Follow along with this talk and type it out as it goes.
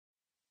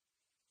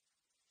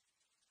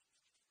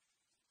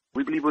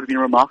we believe it would have been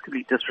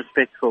remarkably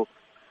disrespectful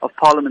of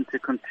Parliament to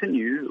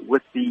continue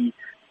with the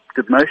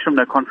motion of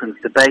no confidence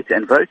debate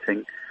and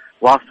voting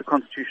whilst the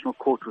Constitutional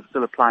Court was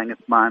still applying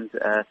its mind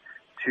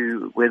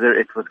to whether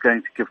it was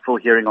going to give full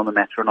hearing on the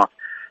matter or not.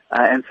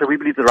 And so we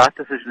believe the right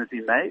decision has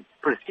been made.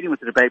 Proceeding with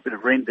the debate would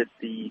have rendered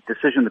the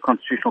decision the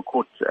Constitutional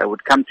Court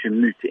would come to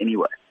moot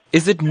anyway.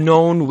 Is it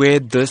known where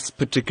this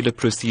particular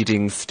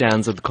proceeding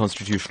stands at the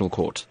Constitutional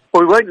Court?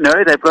 Well, we won't know.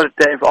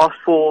 They've asked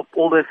for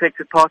all the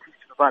affected parties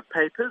to provide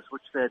papers,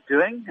 which they're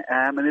doing,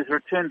 and there's a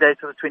return date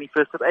of the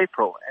 21st of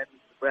April.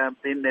 And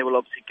then they will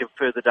obviously give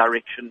further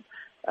direction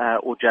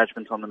or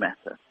judgment on the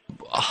matter.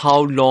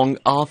 How long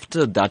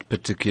after that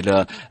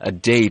particular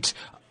date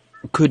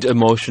could a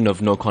motion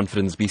of no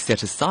confidence be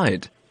set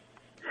aside?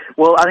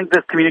 Well, I think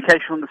the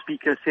communication from the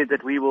Speaker said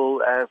that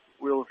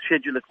we'll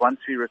schedule it once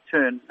we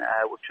return,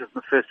 which is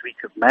the first week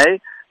of May.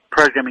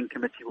 Programming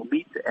committee will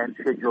meet and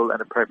schedule an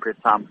appropriate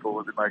time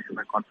for the motion of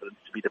no confidence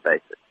to be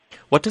debated.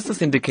 What does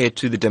this indicate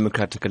to the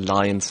Democratic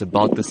Alliance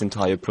about this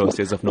entire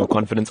process of no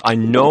confidence? I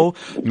know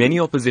many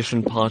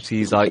opposition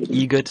parties are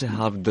eager to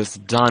have this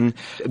done.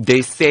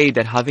 They say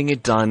that having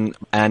it done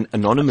an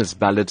anonymous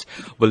ballot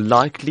will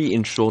likely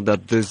ensure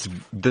that this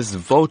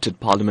vote at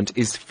Parliament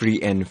is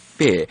free and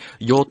fair.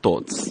 Your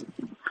thoughts?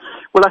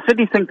 Well, I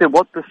certainly think that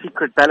what the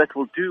secret ballot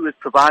will do is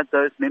provide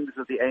those members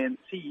of the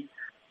ANC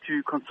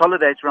to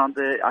consolidate around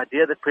the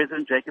idea that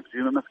President Jacob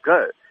Zuma must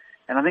go.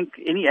 And I think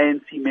any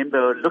ANC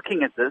member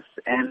looking at this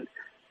and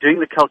doing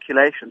the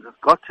calculations has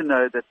got to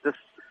know that this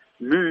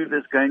move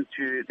is going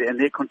to, and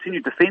their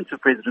continued defense of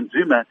President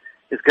Zuma,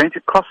 is going to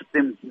cost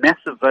them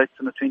massive votes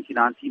in the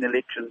 2019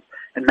 elections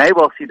and may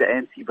well see the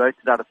ANC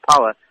voted out of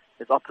power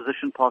as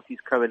opposition parties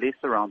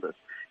coalesce around this.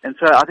 And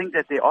so I think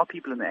that there are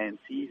people in the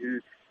ANC who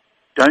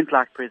don't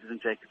like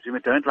President Jacob Zuma,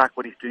 don't like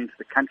what he's doing to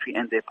the country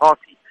and their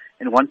party,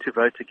 and want to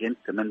vote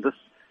against him. And this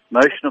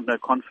motion of no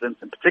confidence,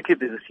 and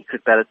particularly the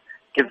secret ballot,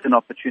 gives an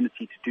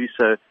opportunity to do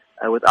so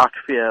without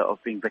fear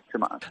of being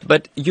victimized.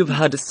 But you've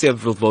had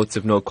several votes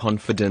of no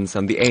confidence,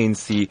 and the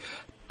ANC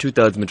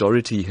two-thirds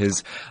majority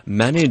has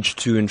managed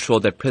to ensure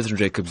that President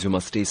Jacob Zuma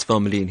stays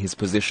firmly in his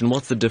position.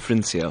 What's the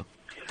difference here?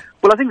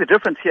 Well, I think the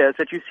difference here is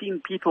that you've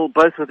seen people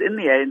both within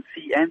the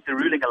ANC and the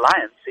ruling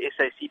alliance,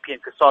 SABC and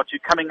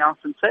COSATU, coming out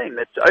and saying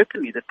that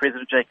openly that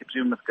President Jacob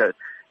Zuma must go.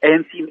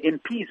 ANC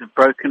MPs have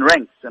broken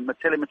ranks, and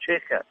Matele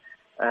Macheka,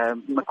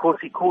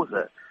 Makosi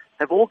Khoza,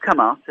 have all come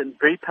out and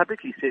very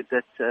publicly said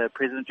that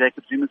President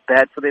Jacob Zuma is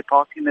bad for their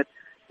party and that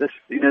this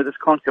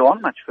can't go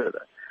on much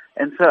further.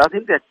 And so I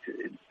think that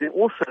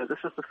also this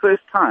is the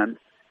first time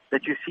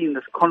that you've seen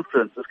this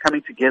confluence, this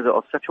coming together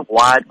of such a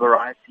wide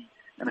variety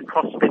and a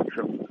cross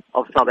spectrum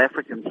of South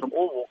Africans from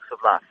all walks of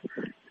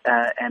life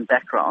and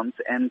backgrounds,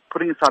 and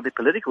putting aside their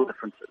political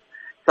differences.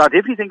 So I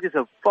definitely think there's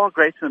a far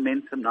greater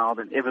momentum now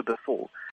than ever before.